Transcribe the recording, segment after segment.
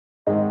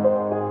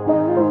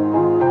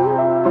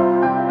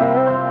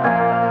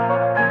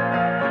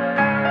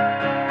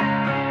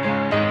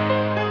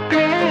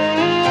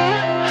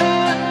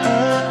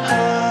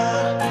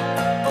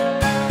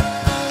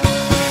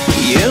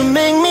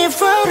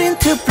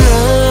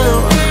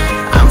blue.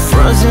 I'm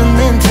frozen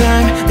in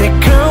time. They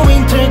call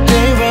winter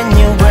day when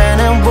you went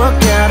and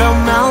walked out of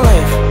my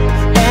life.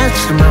 Edge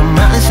to my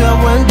mind so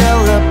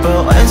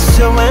indelible and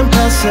so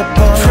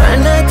impossible. Try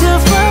not to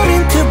fall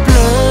into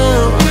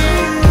blue.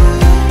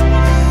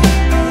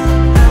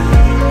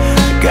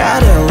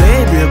 Gotta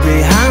leave you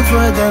behind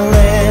for the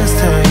last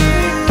time.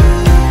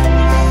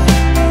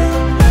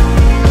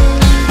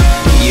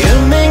 You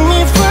make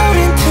me fall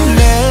into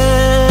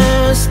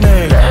last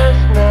night.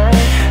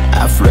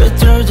 I flew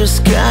through the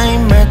sky.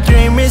 My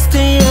dream is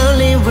the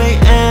only way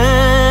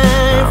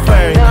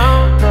ever.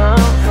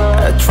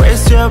 A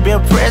trace of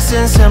your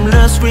presence, I'm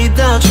lost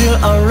without you.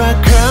 All our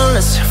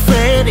colors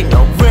fading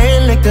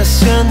away like the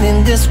sun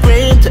in the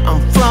spring.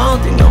 I'm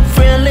unfolding, I'm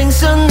feeling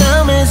so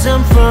numb as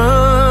I'm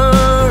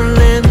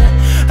falling.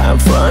 I'm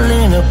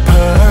falling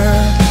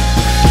apart.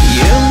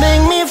 You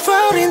make me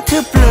fall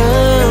into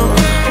blue.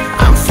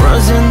 I'm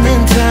frozen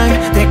in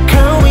time. They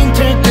call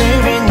winter day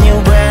when you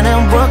went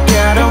and walked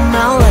out of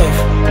my life.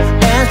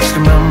 Edge to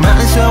my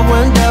mind so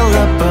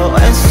indelible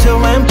and so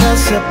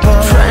impossible.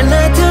 Try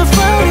not to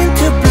fall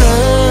into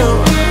blue.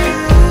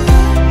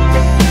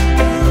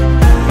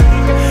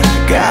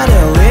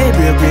 Gotta leave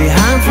you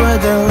behind for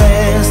the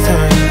last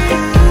time.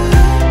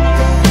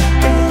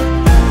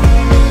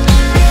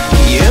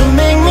 You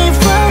make me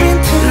fall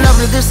into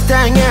lovely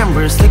dying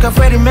embers, like a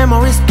fading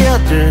memories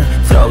gather.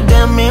 Throw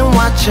them in,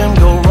 watch them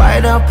go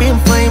right up in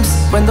flames.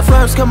 When the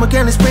flowers come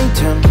again in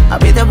springtime, I'll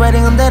be there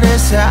waiting on that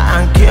side.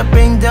 I'm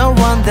keeping the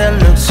one that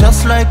looks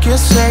just like you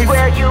safe.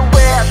 Where you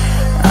at?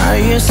 I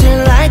used to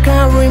like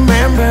I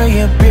remember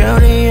your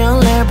beauty and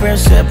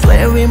lepers that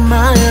play with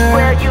my heart.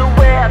 Where you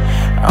at?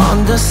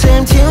 On the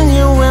same tune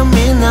you and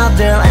me now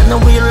there, and then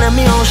we let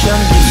me ocean.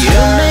 You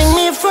make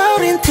me fall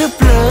into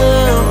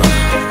blue.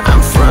 I'm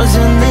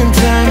frozen in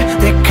time.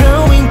 They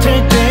call winter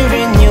day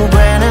when you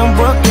went and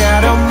walked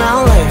out of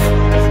my life.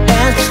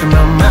 Edge to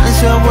my mind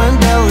so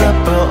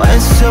indelible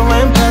and so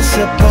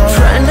impossible.